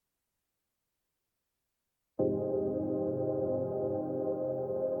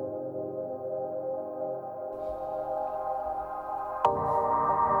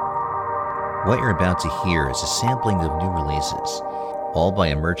What you're about to hear is a sampling of new releases, all by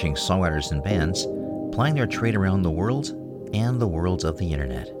emerging songwriters and bands plying their trade around the world and the world of the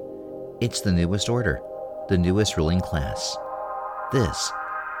internet. It's the newest order, the newest ruling class. This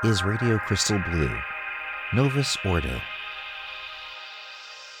is Radio Crystal Blue, Novus Ordo.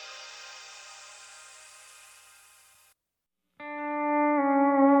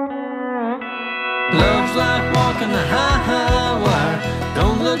 Love's like walking the high wire.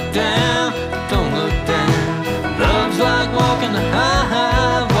 Don't look down, don't look down. Love's like walking the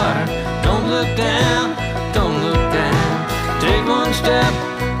high wire. Don't look down, don't look down. Take one step,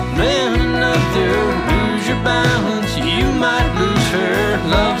 then another. Lose your balance, you might lose her.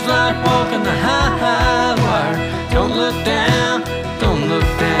 Love's like walking the high wire. Don't look down, don't look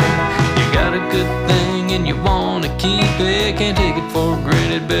down. You got a good thing and you wanna keep it. Can't take it for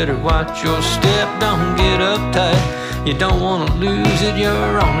granted, better watch your step. Don't get uptight, you don't wanna lose it.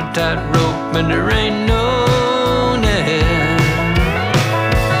 You're on a tightrope and there ain't no net.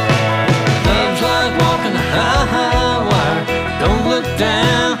 Love's like walking a high wire. Don't look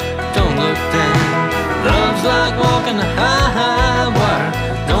down, don't look down. Love's like walking a high wire.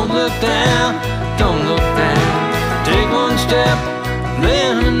 Don't look down, don't look down. Take one step,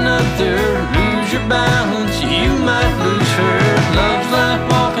 then another. Lose your balance, you might lose her. Love's like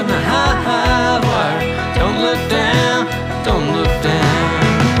walking the high wire. Don't look down, don't look down.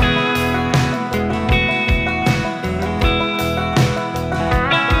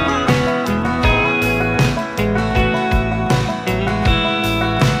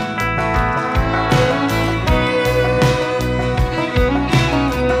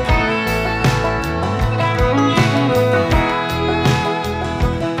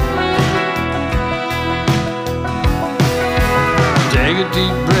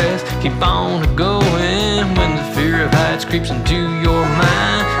 Deep breath, keep on going. When the fear of heights creeps into your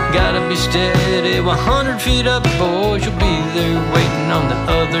mind, gotta be steady. 100 feet up, boys, you'll be there waiting on the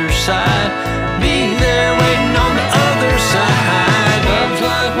other side. Be there waiting on the other side. Love's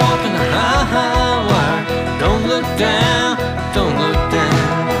like walking a high wire. Don't look down, don't look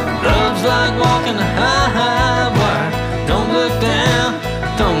down. Love's like walking a high wire. Don't look down,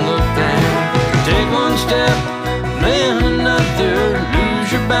 don't look down. Take one step, then another.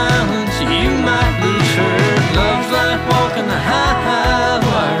 Lose your balance, you might lose her. Love's like walking the high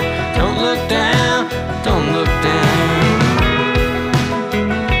wire. Don't look down, don't look down.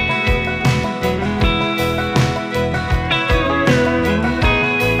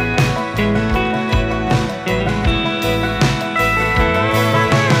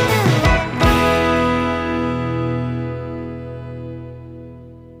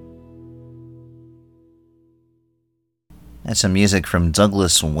 That's some music from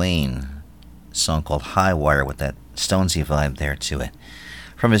Douglas Wayne, a song called High Wire with that Stonesy vibe there to it,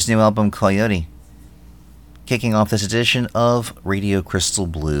 from his new album Coyote. Kicking off this edition of Radio Crystal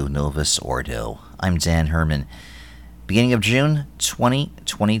Blue, Novus Ordo. I'm Dan Herman. Beginning of June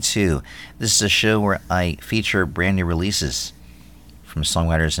 2022, this is a show where I feature brand new releases from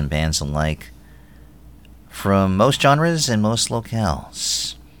songwriters and bands alike, from most genres and most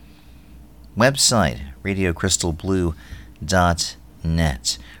locales. Website,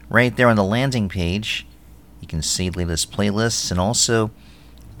 radiocrystalblue.net. Right there on the landing page, you can see the latest playlists and also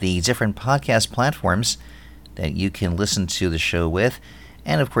the different podcast platforms that you can listen to the show with.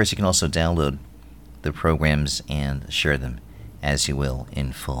 And of course, you can also download the programs and share them as you will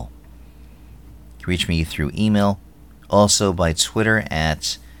in full. You can reach me through email, also by Twitter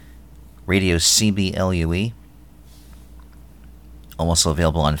at RadioCBLUE. Also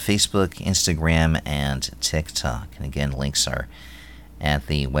available on Facebook, Instagram, and TikTok. And again, links are at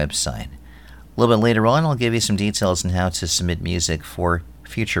the website. A little bit later on, I'll give you some details on how to submit music for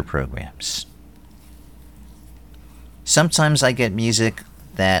future programs. Sometimes I get music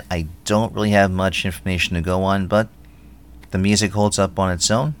that I don't really have much information to go on, but the music holds up on its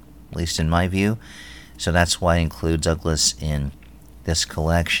own, at least in my view. So that's why I include Douglas in this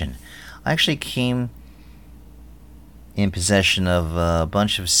collection. I actually came in possession of a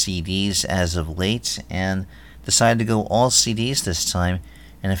bunch of CDs as of late and decided to go all CDs this time,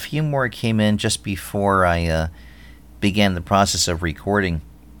 and a few more came in just before I began the process of recording,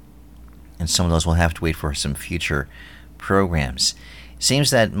 and some of those will have to wait for some future programs. It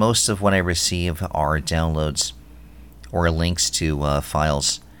seems that most of what I receive are downloads or links to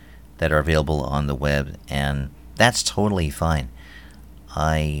files that are available on the web, and that's totally fine.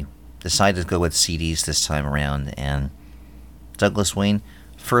 I decided to go with CDs this time around, and Douglas Wayne,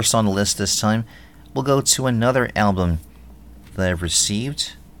 first on the list this time. We'll go to another album that I've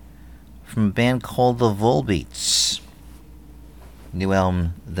received from a band called the Volbeats. new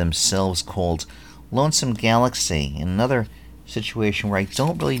album themselves called Lonesome Galaxy. In another situation where I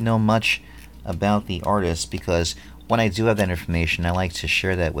don't really know much about the artist, because when I do have that information, I like to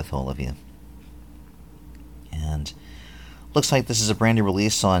share that with all of you. And looks like this is a brand new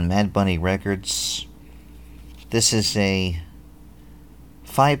release on Mad Bunny Records. This is a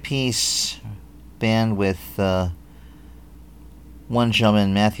 5-piece band with one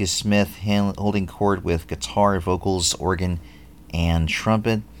gentleman, Matthew Smith, holding court with guitar, vocals, organ, and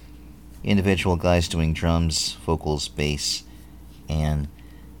trumpet. Individual guys doing drums, vocals, bass, and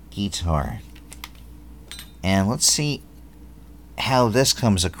guitar. And let's see how this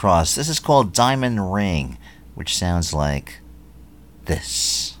comes across. This is called Diamond Ring, which sounds like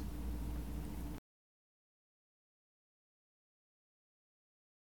this.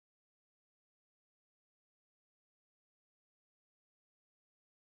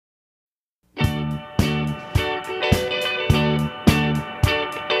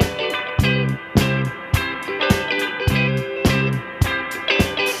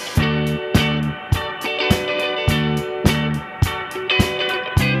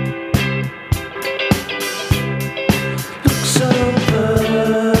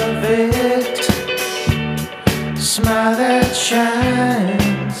 Smile that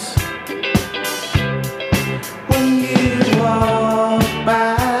shines when you walk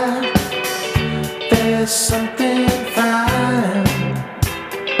by. There's something fine,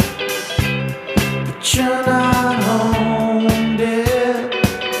 but you're not home, dear.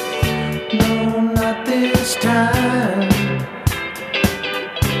 No, not this time.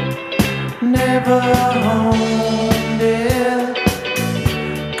 Never home, dear,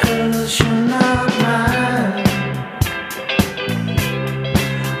 'cause you're not mine.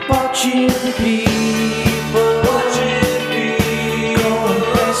 Watching people go and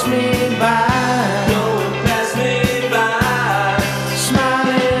pass me by,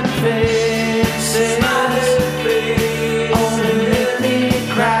 smiling faces only make me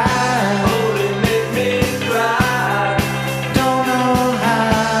cry. Don't know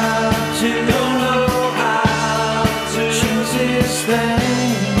how to choose this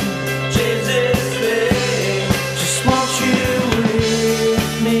thing. Just want you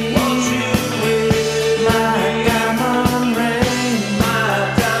with me.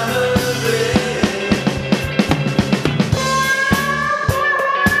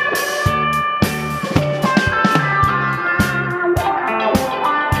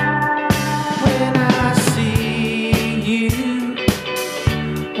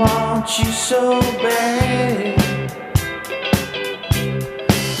 Want you so bad,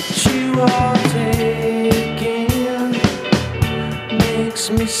 but you are taking, makes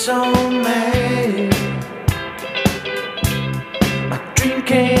me so mad. My dream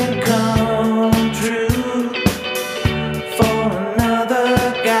can't come true for another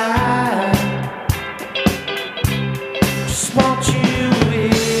guy. Just want you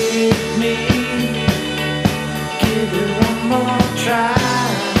with me, give it one more try.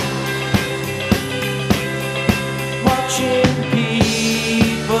 Watching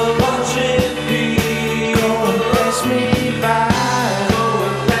people go and pass me by,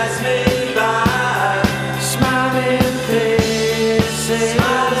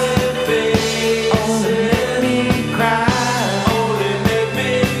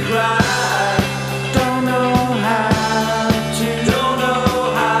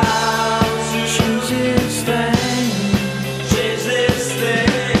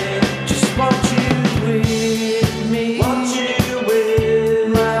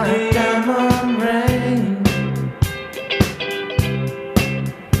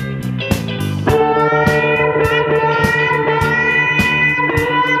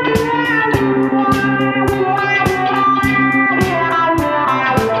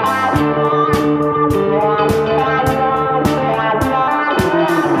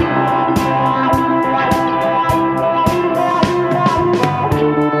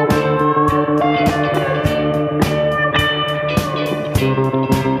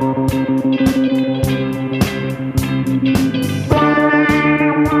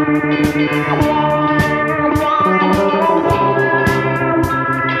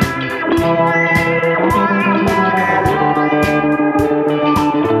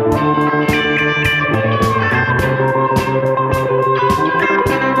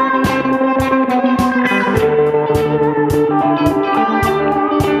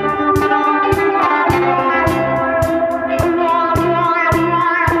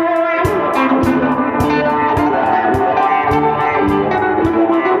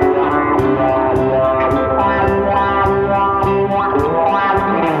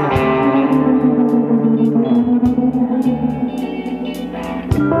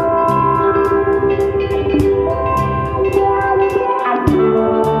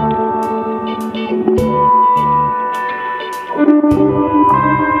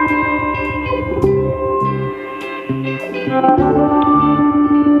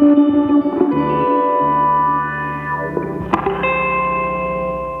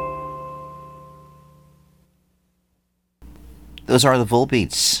 Those are the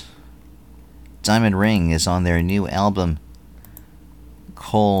Volbeats. Diamond Ring is on their new album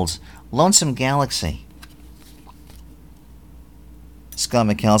called Lonesome Galaxy. Scott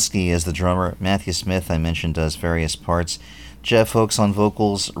Mikalski is the drummer. Matthew Smith, I mentioned, does various parts. Jeff Oakes on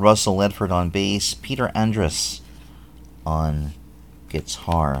vocals. Russell Ledford on bass. Peter Andrus on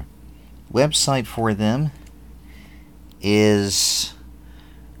guitar. Website for them is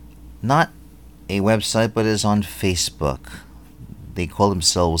not a website, but is on Facebook. They call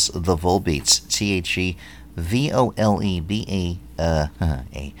themselves the Volbeats. TheVolebA.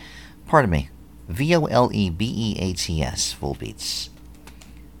 Pardon me. VOLEBEATS. Volbeats.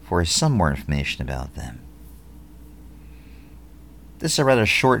 For some more information about them. This is a rather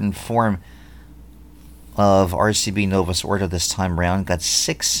shortened form of RCB Novus Ordo this time round. Got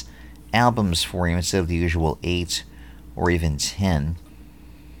 6 albums for you instead of the usual 8 or even 10.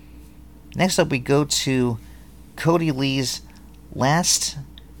 Next up we go to Cody Lee's Last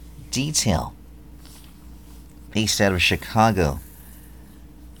Detail, based out of Chicago,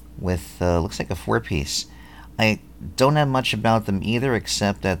 with looks like a 4-piece. I don't have much about them either,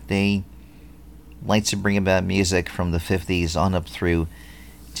 except that they like to bring about music from the 50s on up through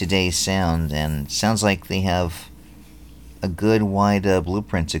today's sound, and sounds like they have a good wide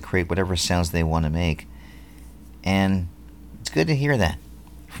blueprint to create whatever sounds they want to make. And it's good to hear that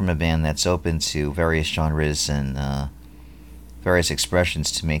from a band that's open to various genres and various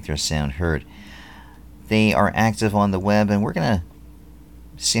expressions to make their sound heard. They are active on the web, and we're going to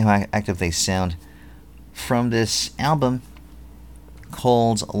see how active they sound from this album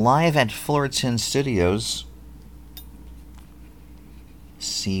called Live at Fullerton Studios.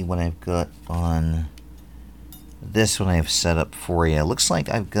 See what I've got on this one I've set up for you. Looks like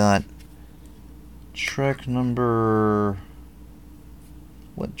I've got track number...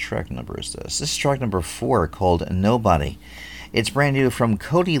 What track number is this? This is track number 4, called Nobody. It's brand new from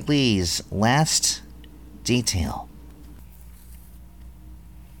Cody Lee's Last Detail.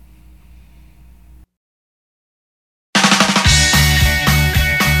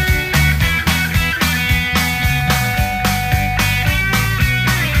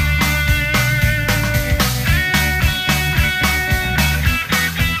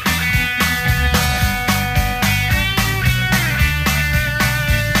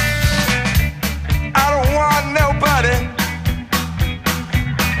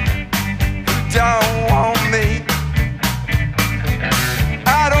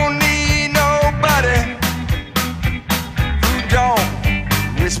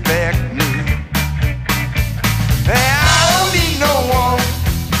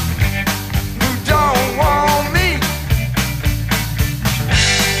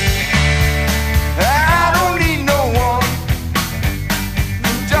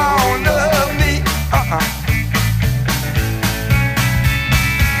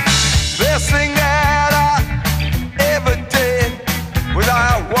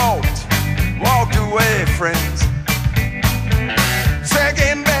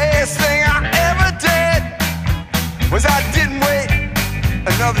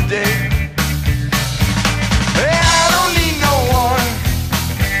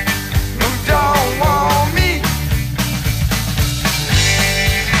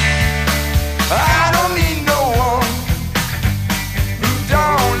 I don't need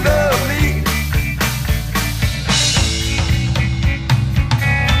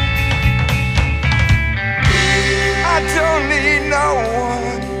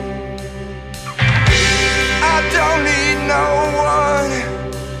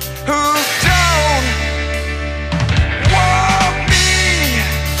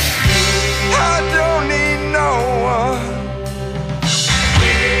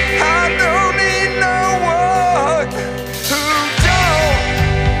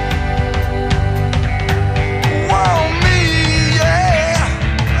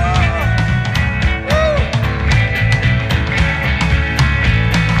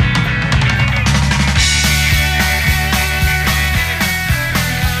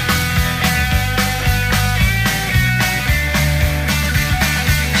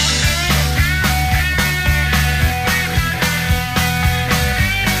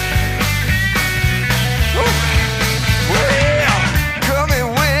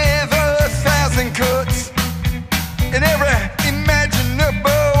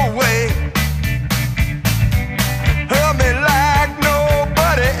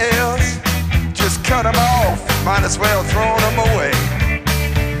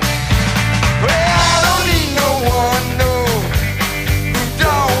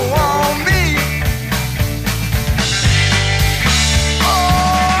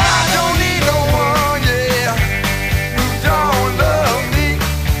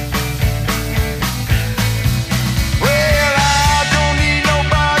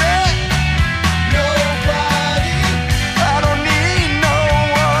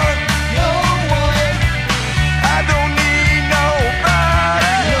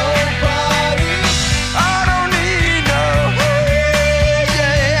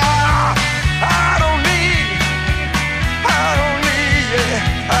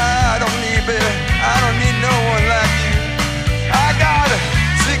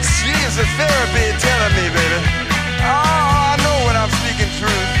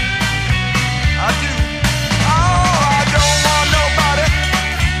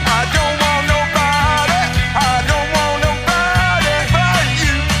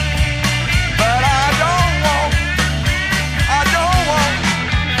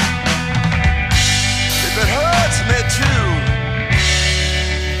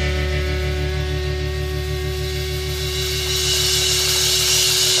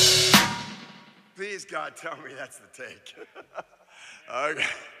not tell me that's the take. Okay.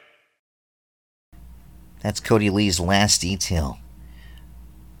 That's Cody Lee's Last Detail.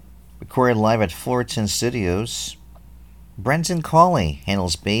 Recorded live at Fullerton Studios. Brendan Cawley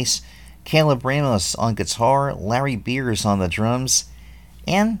handles bass, Caleb Ramos on guitar, Larry Beers on the drums,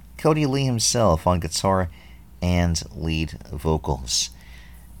 and Cody Lee himself on guitar and lead vocals.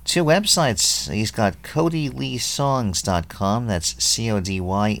 2 websites. He's got CodyLeeSongs.com, that's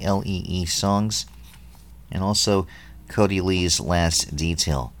CODYLEE songs, and also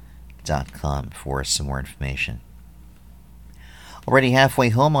CodyLee'sLastDetail.com for some more information. Already halfway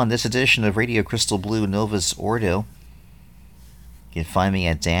home on this edition of Radio Crystal Blue Novus Ordo. You can find me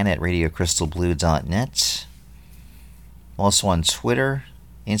at dan@radiocrystalblue.net. Also on Twitter,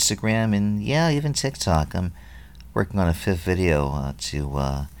 Instagram, and even TikTok. I'm working on a 5th video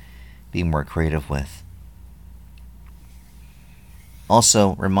to be more creative with.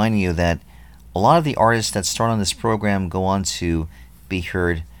 Also, reminding you that a lot of the artists that start on this program go on to be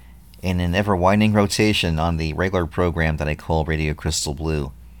heard in an ever-widening rotation on the regular program that I call Radio Crystal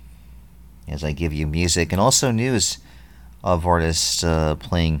Blue, as I give you music and also news of artists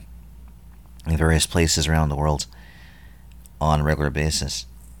playing in various places around the world on a regular basis.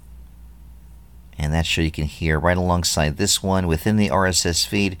 And that show you can hear right alongside this one within the RSS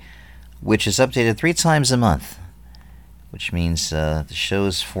feed, which is updated 3 times a month, which means the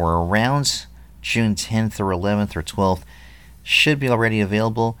shows for around June 10th or 11th or 12th should be already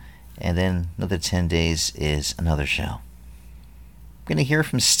available, and then another 10 days is another show. I'm going to hear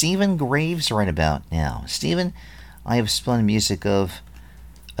from Stephen Graves right about now. Stephen, I have spun music of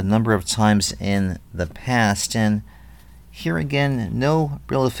a number of times in the past, and here again, no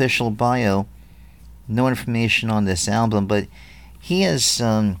real official bio, no information on this album, but he is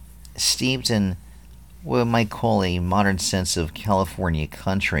steeped in what I might call a modern sense of California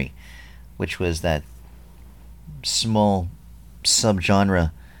country, which was that small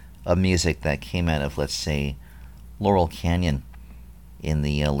subgenre of music that came out of, let's say, Laurel Canyon in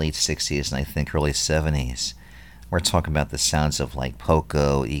the late 60s and I think early 70s. We're talking about the sounds of like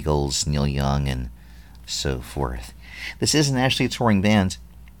Poco, Eagles, Neil Young, and so forth. This is an actually touring band,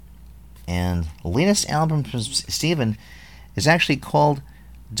 and the latest album from Stephen is actually called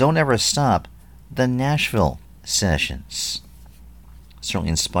Don't Ever Stop, The Nashville Sessions. Certainly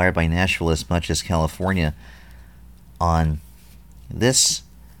inspired by Nashville as much as California on this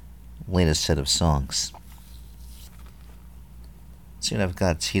latest set of songs. See what I've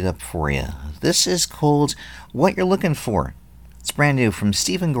got teed up for you. This is called What You're Looking For. It's brand new from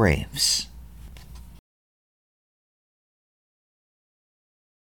Stephen Graves.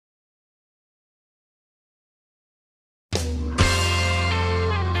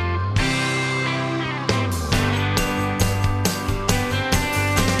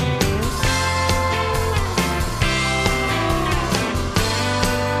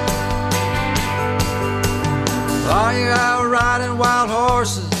 Are you out riding wild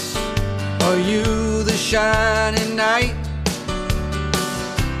horses? Are you the shining knight?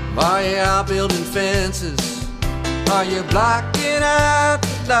 Are you out building fences? Are you blocking out the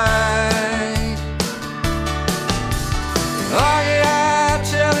light? Are you out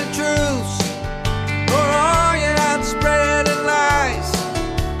telling truths? Or are you out spreading lies?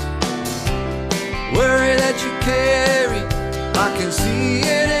 Worry that you carry, I can see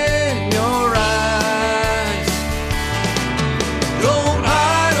it in your eyes. Don't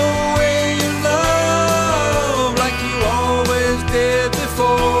hide away your love like you always did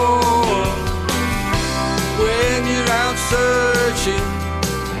before. When you're out searching,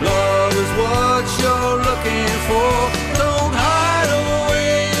 love is what you're looking for. Don't hide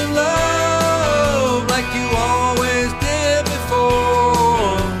away your love like you always did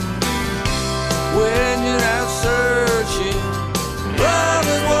before. When you're out searching, love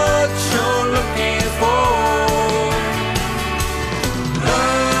is what you're looking for.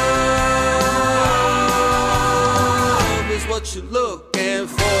 What you're looking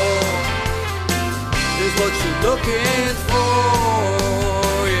for is what you're looking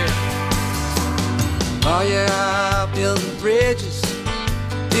for, yeah. Are you out building bridges?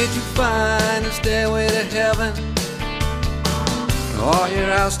 Did you find a stairway to heaven? Are you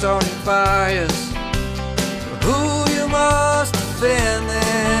out starting fires? Who you must offend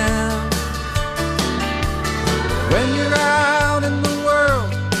them? When you're out in the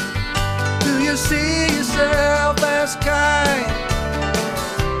world, do you see yourself as kind?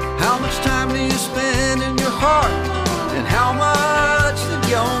 How much time do you spend in your heart, and how much in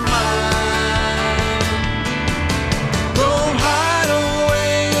your mind? Don't hide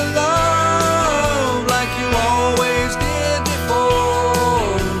away your love like you always did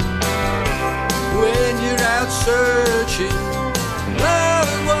before. When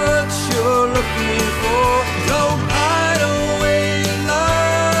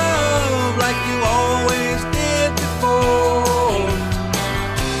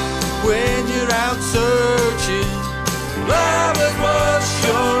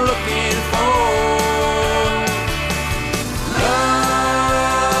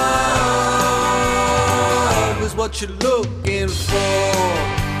what you're looking for.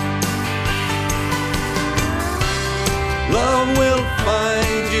 Love will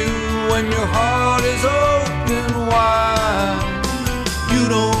find you when your heart is open wide. You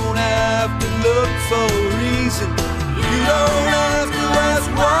don't have to look for a reason. You don't have to ask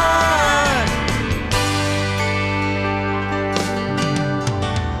why.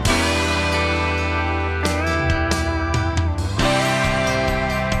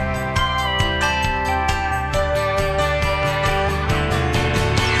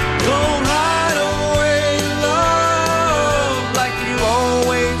 Don't hide away love like you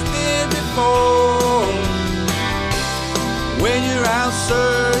always did before. When you're out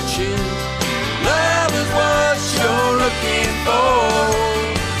searching, love is what you're looking for.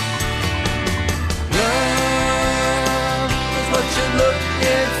 Love is what you're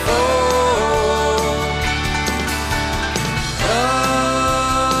looking for.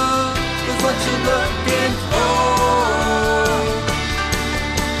 Love is what you're looking for.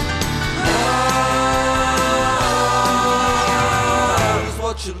 Love is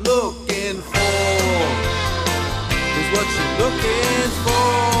what you're looking for. Is what you're looking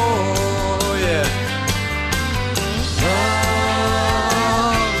for, yeah.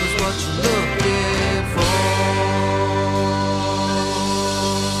 Love is what you're looking for.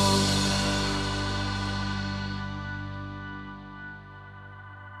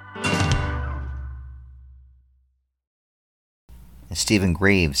 Stephen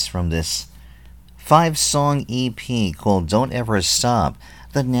Graves from this 5-song EP called Don't Ever Stop,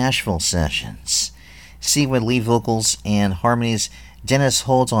 the Nashville Sessions. Seawood lead vocals and harmonies, Dennis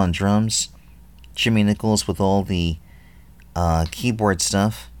Holt on drums, Jimmy Nichols with all the keyboard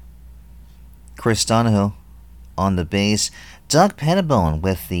stuff, Chris Donahoe on the bass, Doug Pettibone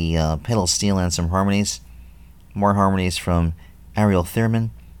with the pedal steel and some harmonies, more harmonies from Ariel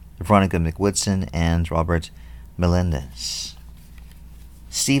Thurman, Veronica McWoodson, and Robert Melendez.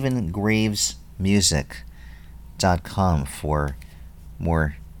 StephenGravesMusic.com for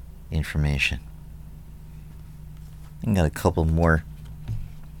more information. I got a couple more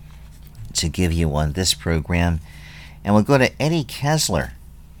to give you on this program. And we'll go to Eddie Kessler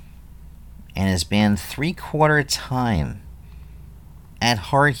and his band 3/4 Time. At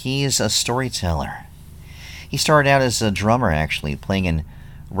heart, he is a storyteller. He started out as a drummer, actually, playing in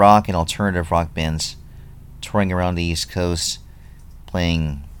rock and alternative rock bands, touring around the East Coast,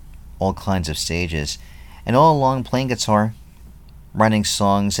 playing all kinds of stages, and all along playing guitar, writing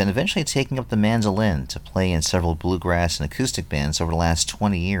songs, and eventually taking up the mandolin to play in several bluegrass and acoustic bands over the last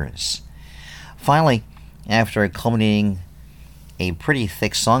 20 years. Finally, after culminating a pretty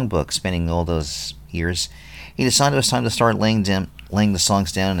thick songbook spanning all those years, he decided it was time to start laying the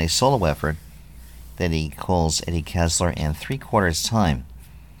songs down in a solo effort that he calls Eddie Kessler and 3/4 Time.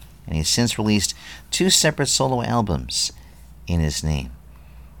 And he's since released 2 separate solo albums in his name.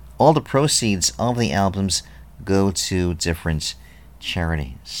 All the proceeds of the albums go to different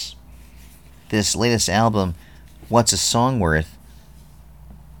charities. This latest album, What's a Song Worth,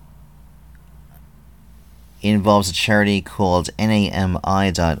 involves a charity called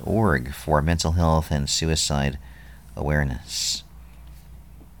NAMI.org for mental health and suicide awareness.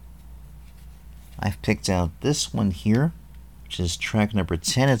 I've picked out this one here, which is track number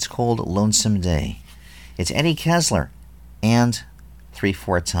 10. It's called Lonesome Day. It's Eddie Kessler and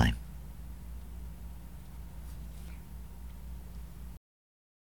 3/4 Time.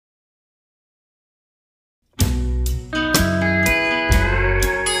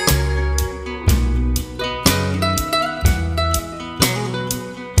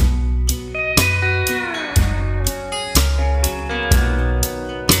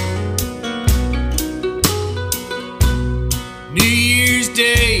 New Year's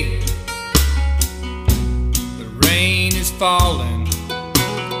Day, the rain is falling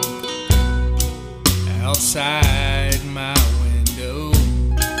outside my window.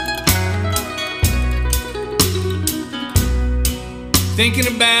 Thinking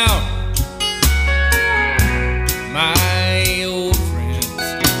about my old friends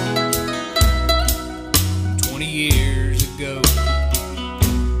from 20 years ago.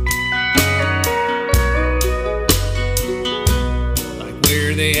 Like,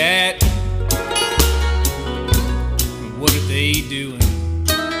 where are they at? And what are they doing?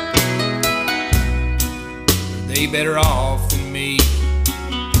 Are they better off than me?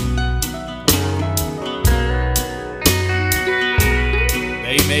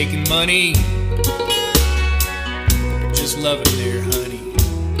 They making money, just loving their honey,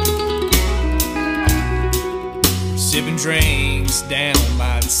 sipping drinks down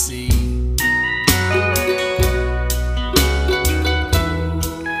by the sea.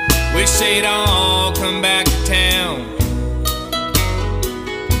 Wish they'd all come back to town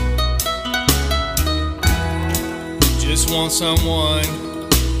just want someone to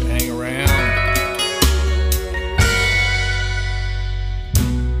hang around.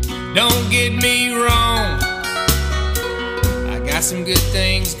 Don't get me wrong, I got some good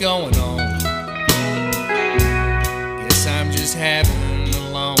things going on. Guess I'm just having a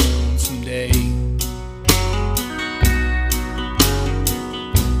lonesome day.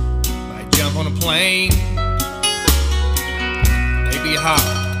 Might jump on a plane, maybe hop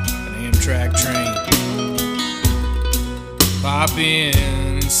an Amtrak train. Pop in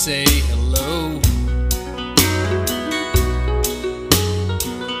and say hello.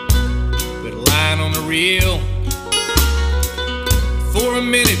 Put a line on the reel. For a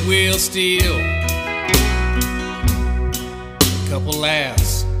minute we'll steal a couple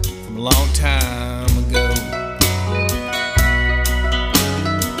laughs from a long time ago.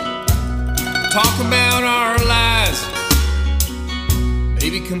 Talk about our lives,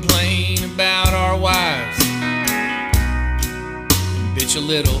 maybe complain about our wives, and bitch a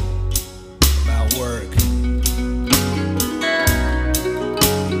little about work.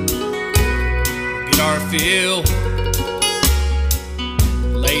 Get our fill,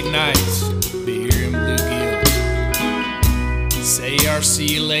 late nights, beer and bluegills. Say our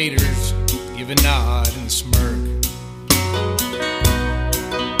see you laters, give a nod and a smirk.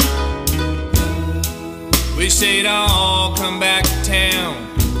 Wish they'd all come back to town.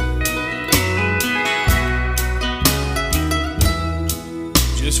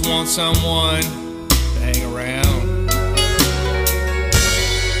 Just want someone to hang around.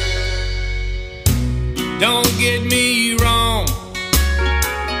 Don't get me wrong,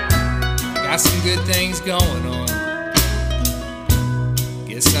 got some good things going on.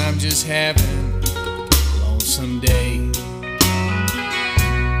 Guess I'm just having a lonesome day.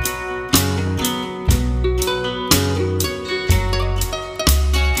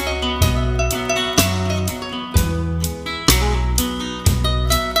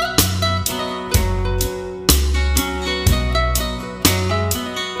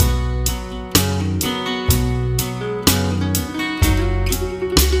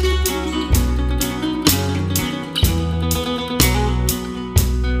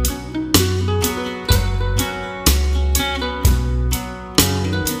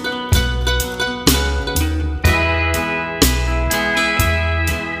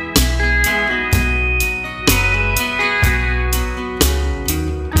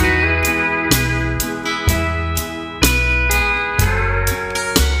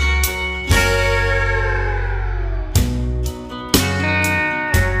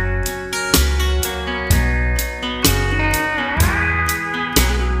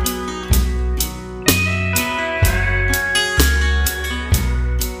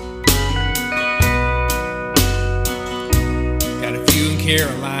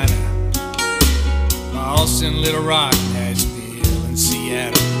 Carolina, Boston, Little Rock, Nashville, and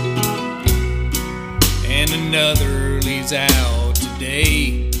Seattle. And another leaves out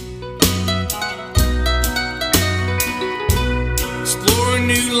today. Explore a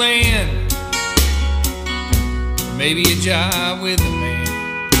new land, or maybe a job with a man.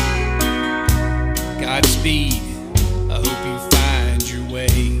 Godspeed, I hope you find your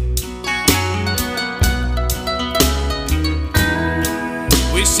way.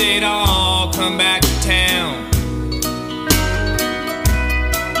 Wish they'd all come back to town.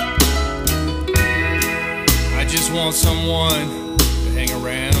 I just want someone to hang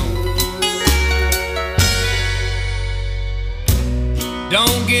around.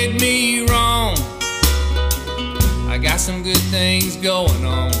 Don't get me wrong, I got some good things going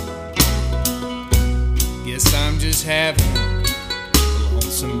on. Guess I'm just having a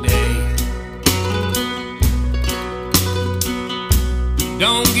lonesome day.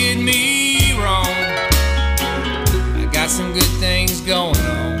 Don't get me wrong, I got some good things going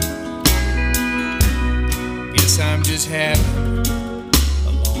on. Guess I'm just having a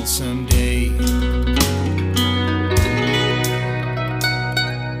lonesome day.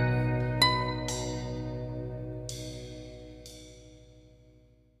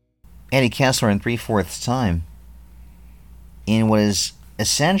 Eddie Kessler in 3/4 time. In what is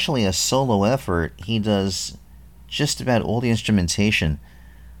essentially a solo effort, he does just about all the instrumentation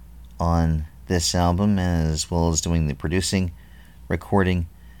on this album, as well as doing the producing, recording,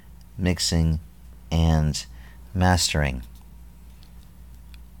 mixing, and mastering.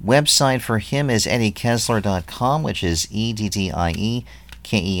 Website for him is eddiekesler.com, which is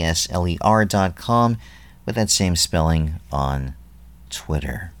EDDIEKESLER.com, with that same spelling on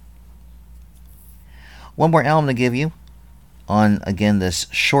Twitter. One more album to give you on, again, this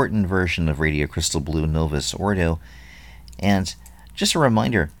shortened version of Radio Crystal Blue Novus Ordo. And just a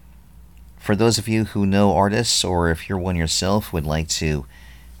reminder, For those of you who know artists, or if you're one yourself, would like to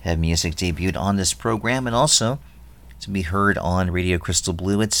have music debuted on this program and also to be heard on Radio Crystal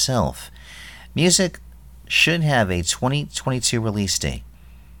Blue itself, music should have a 2022 release date,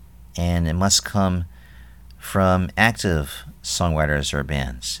 and it must come from active songwriters or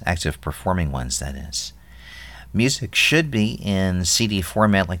bands, active performing ones, that is. Music should be in CD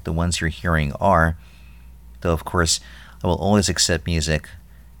format like the ones you're hearing are, though of course I will always accept music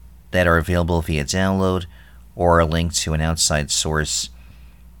that are available via download or a link to an outside source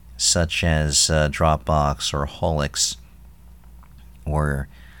such as Dropbox or Holix or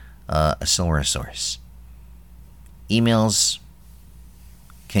a similar source. Emails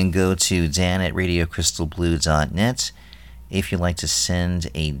can go to dan@radiocrystalblue.net. If you'd like to send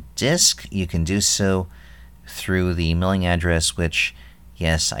a disc, you can do so through the mailing address, which,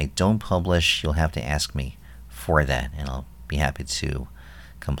 yes, I don't publish. You'll have to ask me for that, and I'll be happy to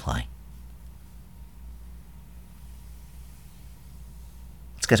comply.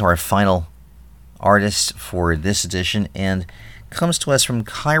 Let's get to our final artist for this edition, and comes to us from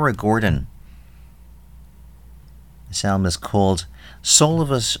Kyra Gordon. This album is called Soul of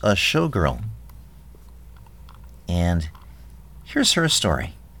a Showgirl, and here's her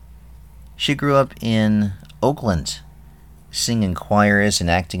story. She grew up in Oakland, singing in choirs and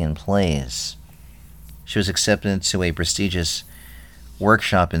acting in plays. She was accepted into a prestigious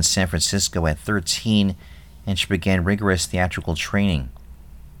workshop in San Francisco at 13, and she began rigorous theatrical training.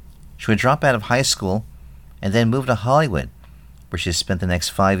 She would drop out of high school and then move to Hollywood, where she spent the next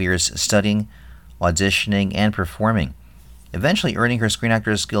 5 years studying, auditioning, and performing, eventually earning her Screen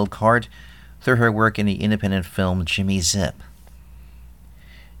Actors Guild card through her work in the independent film Jimmy Zip.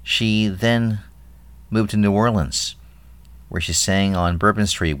 She then moved to New Orleans, where she sang on Bourbon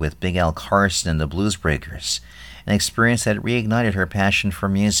Street with Big Al Carson and the Blues Breakers, an experience that reignited her passion for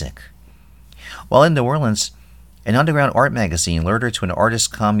music. While in New Orleans, an underground art magazine lured her to an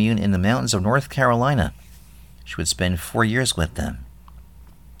artist commune in the mountains of North Carolina. She would spend 4 years with them.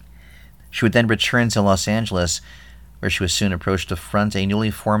 She would then return to Los Angeles, where she was soon approached to front a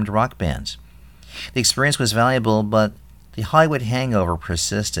newly formed rock band. The experience was valuable, but the Hollywood hangover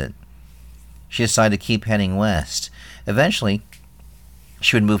persisted. She decided to keep heading west. Eventually,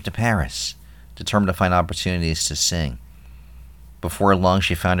 she would move to Paris, determined to find opportunities to sing. Before long,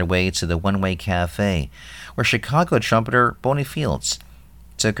 she found her way to the One Way Cafe, where Chicago trumpeter Boney Fields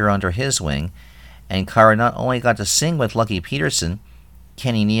took her under his wing, and Kyra not only got to sing with Lucky Peterson,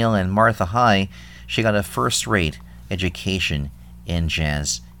 Kenny Neal, and Martha High, she got a first-rate education in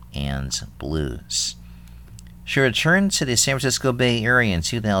jazz and blues. She returned to the San Francisco Bay Area in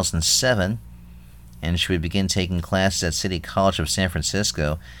 2007, and she would begin taking classes at City College of San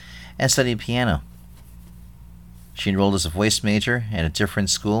Francisco and studied piano. She enrolled as a voice major at a different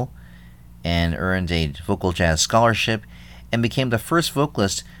school and earned a vocal jazz scholarship and became the first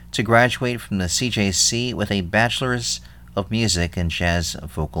vocalist to graduate from the CJC with a Bachelor's of Music and Jazz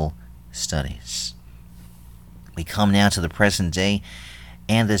Vocal Studies. We come now to the present day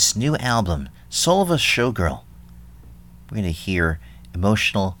and this new album, Soul of a Showgirl. We're going to hear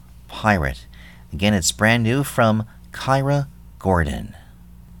Emotional Pirate. Again, it's brand new from Kyra Gordon.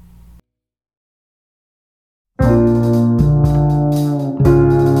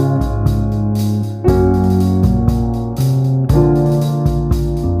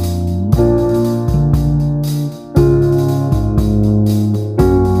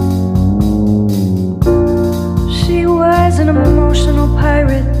 She was an emotional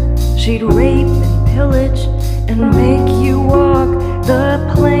pirate. She'd rape and pillage and make you walk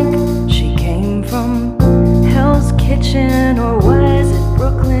the plank. She came from Hell's Kitchen, or was it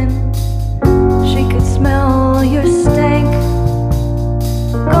Brooklyn? She could smell your stank.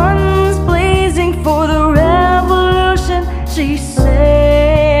 Guns blazing for the revolution, she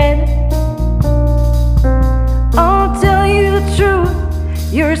said. I'll tell you the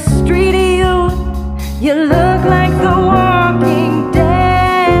truth, you're a streety youth. You look like the Walking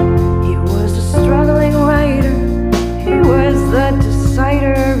Dead. He was a struggling writer, he was the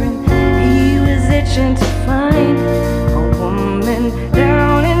decider, and he was itching to find a woman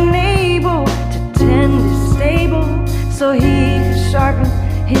down and able to tend his stable so he could sharpen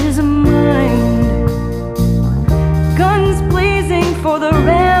his mind. Guns blazing for the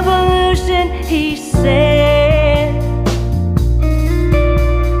revolution, he said.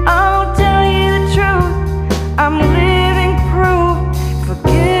 I'll tell you the truth, I'm living proof.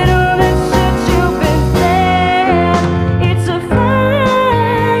 Forget all that shit you've been saying. It's a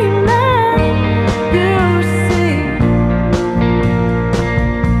fine line, you see,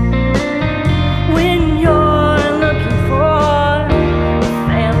 when you're looking for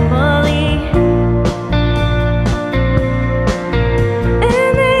family.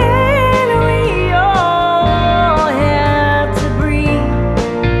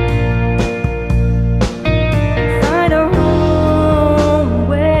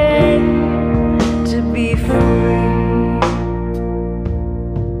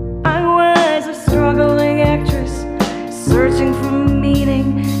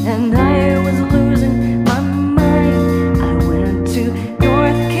 and I was losing my mind. I went to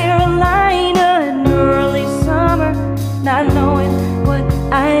North Carolina in early summer, not knowing what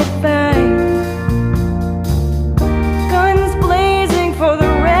I'd find. Guns blazing for the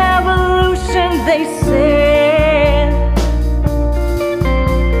revolution, they said.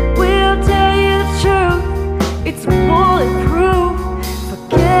 We'll tell you the truth, it's bulletproof.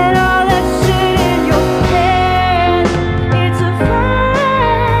 Forget all that shit in your head. It's a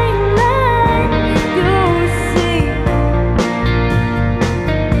fine line you see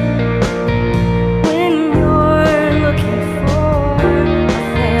when you're looking for a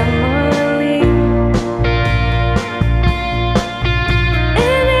family.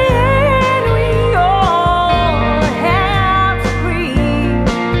 In the end, we all have to breathe,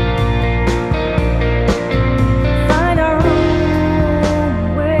 find our own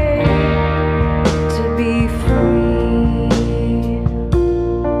way to be free.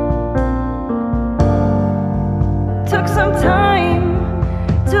 Took some time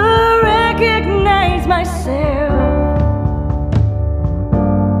to recognize myself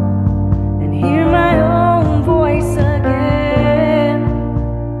and hear my own voice again.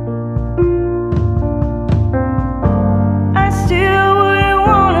 I still wouldn't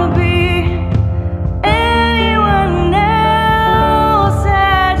wanna be anyone else.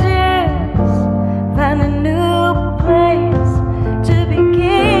 I just find a new place to begin.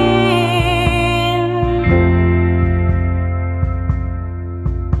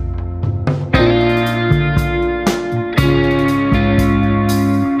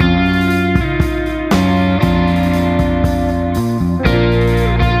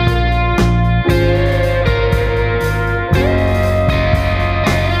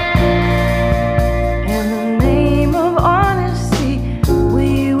 In the name of honesty,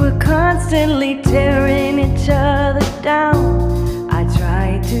 we were constantly tearing each other down. I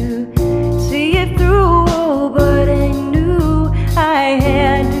tried to see it through, but I knew I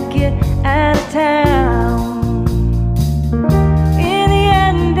had to get out of town. In the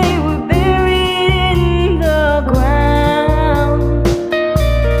end, they were buried in the ground.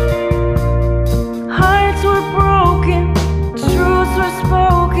 Hearts were broken, truths were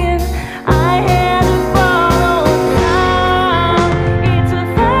spoken. I had to follow now. It's a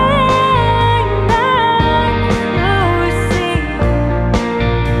fine line you see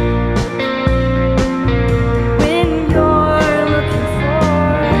when you're looking for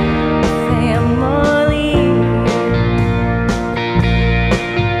a family.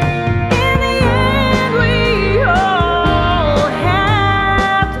 In the end, we all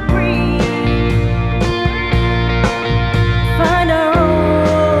have to breathe, find our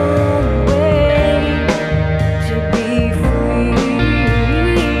own way to be free.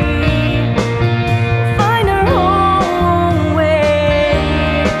 Find our own way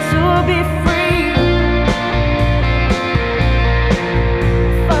to be free.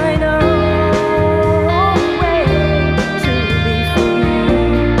 Find our own way to be free.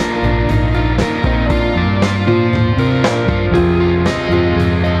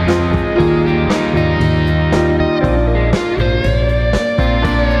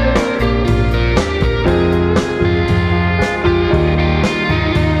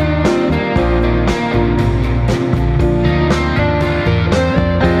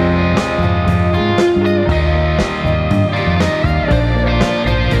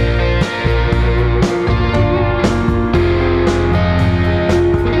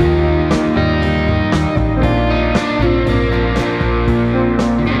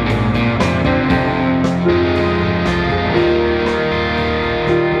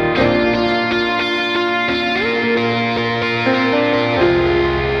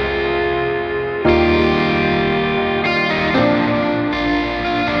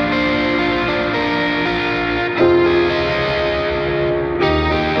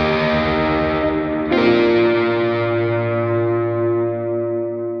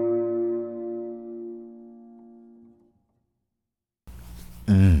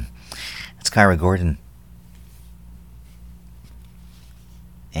 It's Kyra Gordon.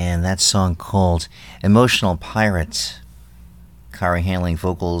 And that song called Emotional Pirate. Kyra handling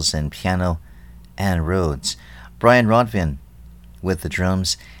vocals and piano, and Rhodes. Brian Rodvin with the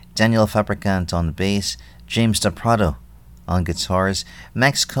drums, Daniel Fabricant on the bass, James DePrado on guitars,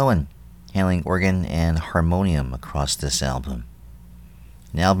 Max Cohen handling organ and harmonium across this album.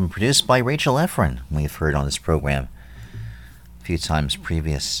 An album produced by Rachel Efron, we've heard on this program a few times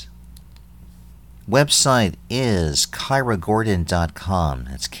previous. Website is KyraGordon.com.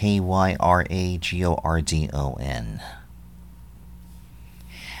 That's KYRAGORDON.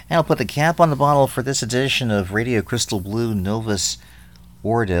 And I'll put the cap on the bottle for this edition of Radio Crystal Blue Novus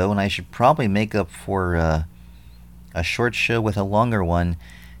ordo, and I should probably make up for a short show with a longer one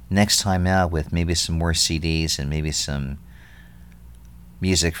next time out, with maybe some more CDs and maybe some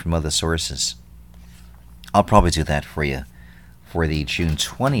music from other sources. I'll probably do that for you for the June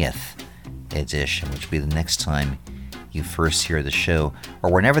 20th edition, which will be the next time you first hear the show,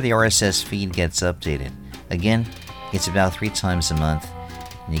 or whenever the RSS feed gets updated. Again, it's about 3 times a month,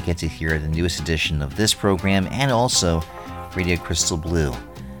 and you get to hear the newest edition of this program and also Radio Crystal Blue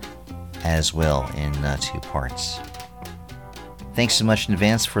as well in 2 parts. Thanks so much in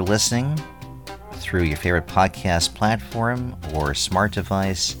advance for listening through your favorite podcast platform or smart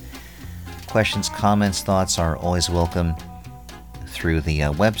device. Questions, comments, thoughts are always welcome through the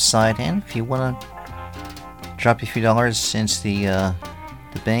website, and if you want to drop a few dollars into the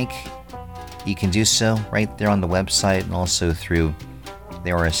bank, you can do so right there on the website, and also through the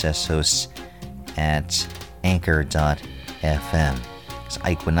RSS hosts at anchor.fm. Because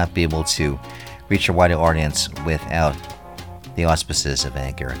Ike would not be able to reach a wider audience without the auspices of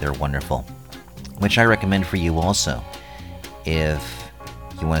Anchor. They're wonderful, which I recommend for you also if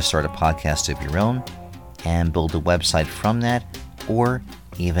you want to start a podcast of your own and build a website from that, or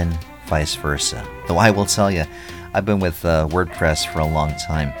even vice versa. Though I will tell you, I've been with WordPress for a long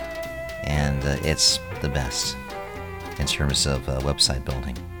time, and it's the best in terms of website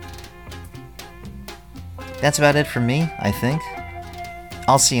building. That's about it for me, I think.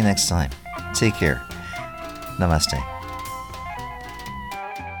 I'll see you next time. Take care. Namaste.